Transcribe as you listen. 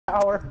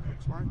tower.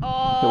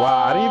 Oh,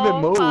 wow, I didn't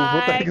even move. What the my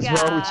heck is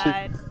wrong with you?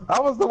 God. I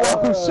was the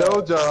one who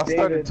showed y'all. I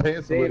started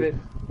dancing with it.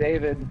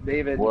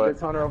 David, What?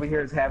 this hunter over here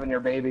is having your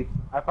baby.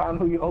 I found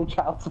who you owe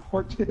child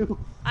support to.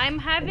 I'm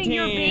having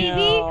your baby?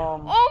 Damn.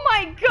 Oh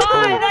my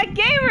God, that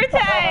gamer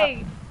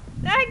tag!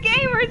 That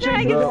gamer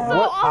tag is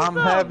so awesome!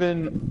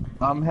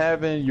 I'm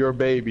having your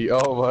baby.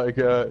 Oh my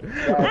God.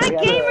 That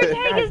gamer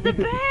tag is the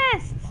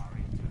best!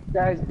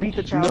 Guys, beat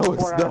the child No,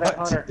 it's support out of that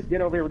not. hunter. Get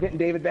over here. We're getting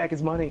David back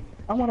his money.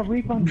 I want a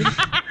refund. She had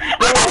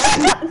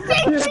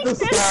to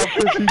stop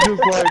because she's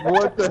just like,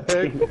 what the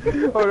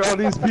heck are all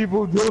these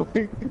people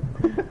doing?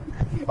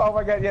 Oh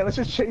my God, yeah, let's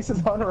just chase this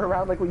hunter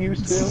around like we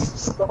used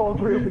to. The whole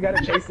group, we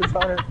gotta chase this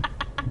hunter.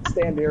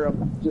 Stand near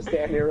him. Just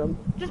stand near him.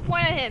 Just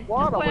point at him.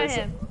 Just point at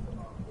him.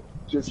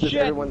 Just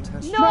everyone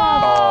test. No!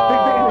 Big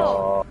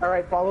damage.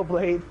 Alright, follow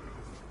Blade.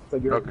 So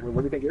you're, Okay. where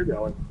do you think you're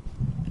going?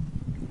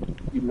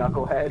 You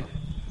knucklehead.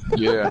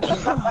 Yeah.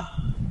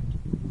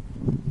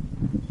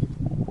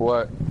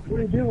 What? What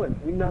are you doing,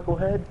 you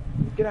knucklehead?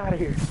 Get out of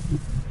here.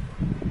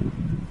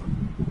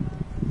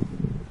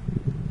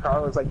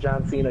 Carl looks like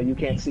John Cena, you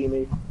can't see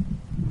me.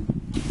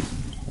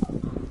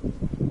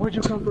 Where'd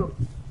you come from?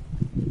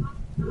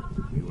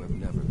 You have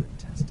never been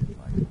tested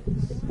like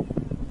this.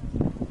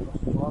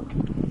 Fuck.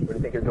 Where do you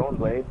think you're going,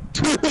 Blade?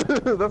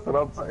 That's what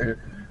I'm saying.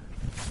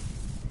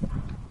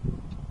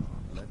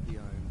 Let the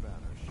Iron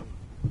Banner shake.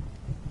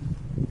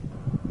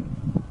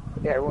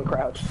 Yeah, everyone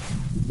crouch.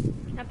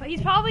 But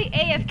he's probably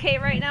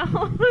AFK right now,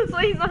 so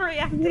he's not Come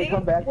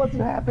reacting. back. What's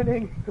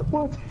happening?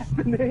 What's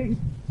happening?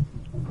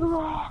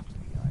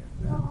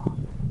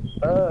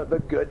 The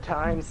good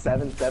times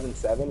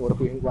 777. What if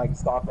we like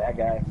stalk that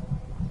guy?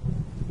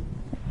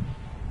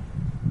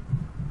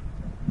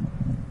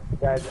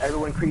 Guys,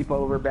 everyone creep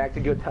over back to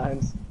good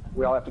times.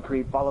 We all have to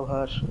creep. Follow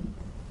Hush.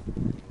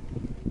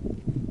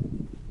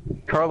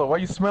 Carla, why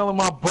you smelling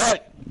my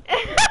butt?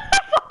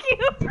 Fuck you!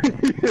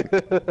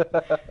 Look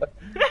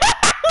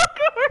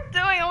what we're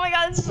doing! Oh my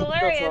God, this is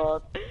hilarious!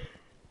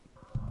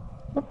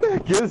 What the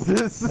heck is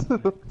this?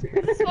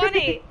 This is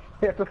funny!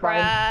 We have to find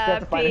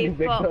a new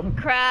victim.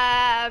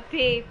 Crab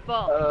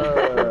people!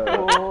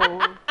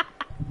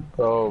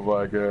 Oh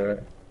my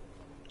God.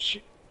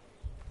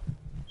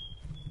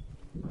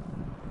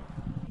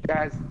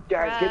 Guys,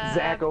 get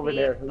Zach over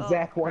there.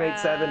 Zach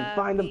 187.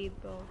 Find him.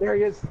 There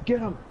he is. Get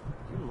him.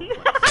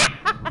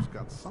 It's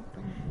got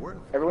something worth.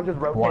 Everyone just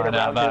rotate One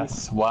around of him.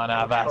 us, one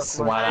of us,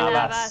 one One of of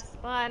us. us!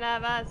 One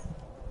of us!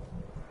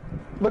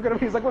 Look at him.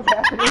 He's like, what's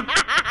happening?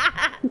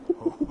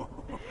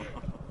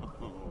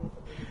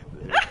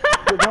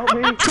 Help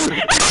me. He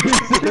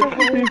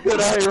said,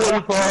 I ain't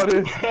ready for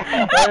this. I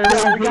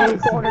ain't We got ready him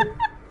for cornered.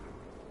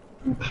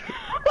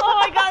 Oh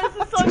my God, this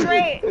is so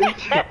great! He's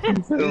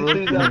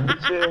out the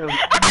gym.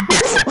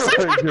 this. Oh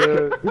my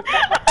God.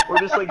 We're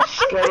just like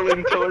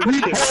scuttling towards him.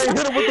 Hey,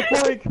 hit him with the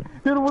flank!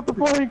 Hit him with the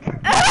flank!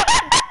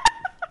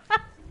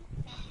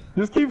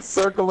 Just keep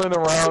circling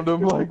around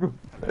him like...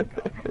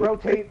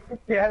 Rotate.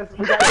 Yes,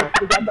 we got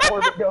the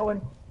orbit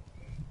going.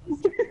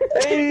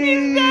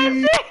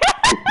 Hey!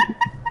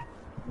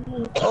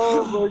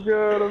 Oh my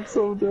God, I'm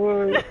so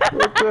done.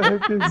 What the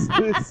heck is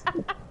this?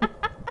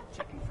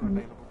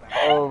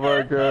 Oh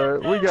my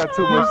God, we got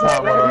too much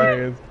time on our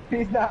hands.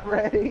 He's not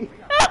ready.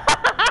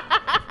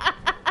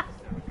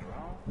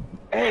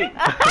 Hey,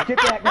 get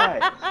that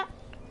guy.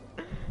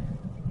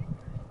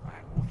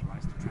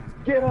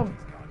 Get him.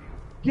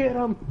 Get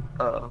him.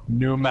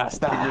 New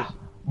master.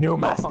 New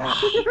master.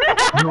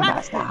 New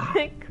master.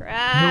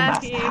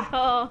 Crab New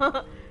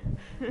people!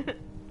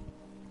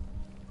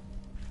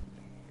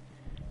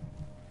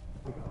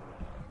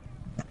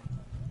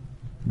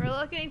 We're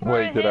looking for a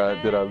Wait, did I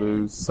hitman.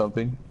 lose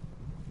something?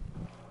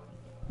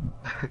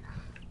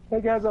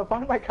 Hey guys,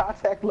 find my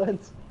contact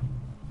lens.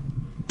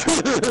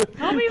 Help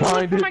me look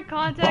Find for it. my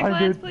contact Find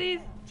lens, it. please.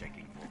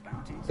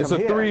 It's Come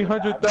a here.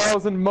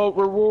 300,000 moat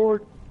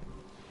reward.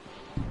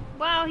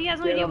 Wow, he has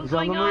no idea what's He's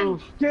on going the on.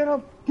 move. Get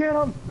him. Get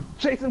him.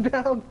 Chase him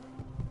down.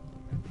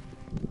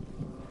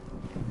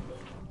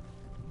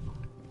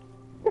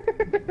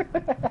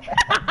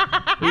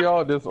 We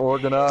all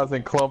disorganized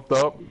and clumped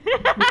up.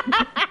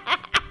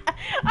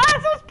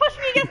 Someone's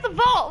pushing me against the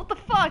vault! What the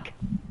fuck?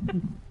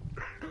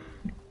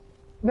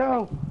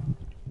 No.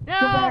 No!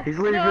 back. He's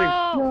leaving.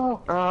 No!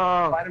 No.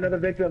 Oh, Find another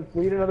victim.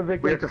 We need another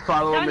victim. we have to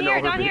follow him Down in here,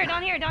 over. down here,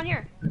 down here, down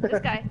here. This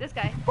guy, this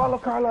guy. Follow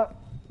Carla.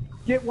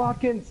 Get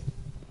Watkins.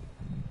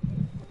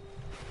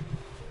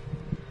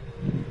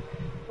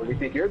 Where do you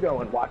think you're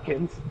going,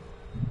 Watkins?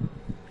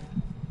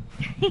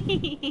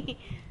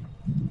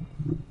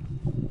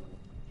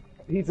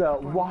 He's a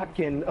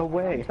Watkin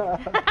away.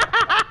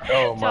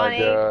 Oh my Johnny,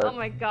 God. oh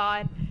my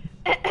God.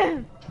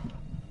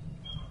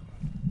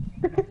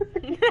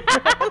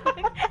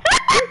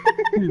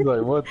 He's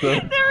like, what the?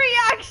 The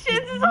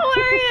reactions is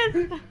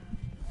hilarious!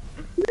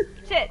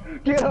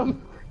 Shit. Get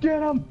him!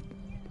 Get him!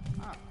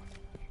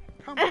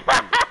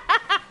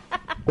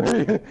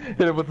 Hit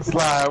him with the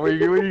slide. Where you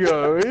going? Where you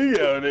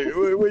going?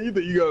 Nigga? Where you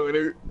think you going?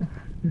 Nigga?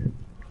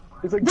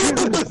 He's like,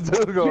 Still dudes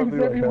going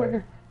through like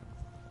everywhere.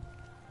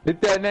 Hit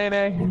that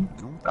nay-nay.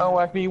 Don't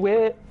watch me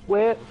wet.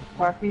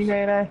 Watch me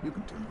nay-nay. You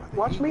can tell by the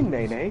Watch me,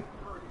 Nene.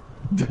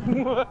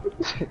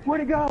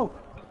 Where'd he go?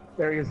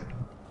 There he is.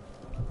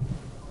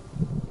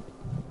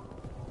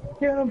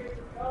 Get him.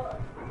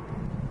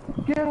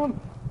 Get him.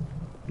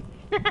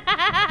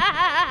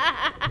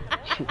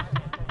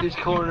 He's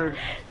cornered.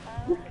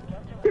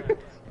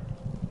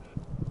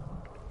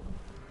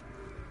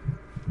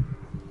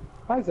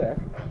 Hi, Zach.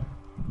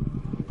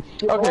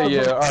 Okay,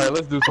 yeah, alright,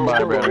 let's do some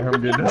mind better.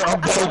 I'm getting done. I'm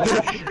done with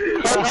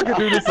this. I can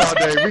do this all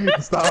day. We need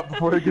to stop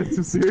before it gets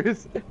too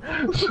serious.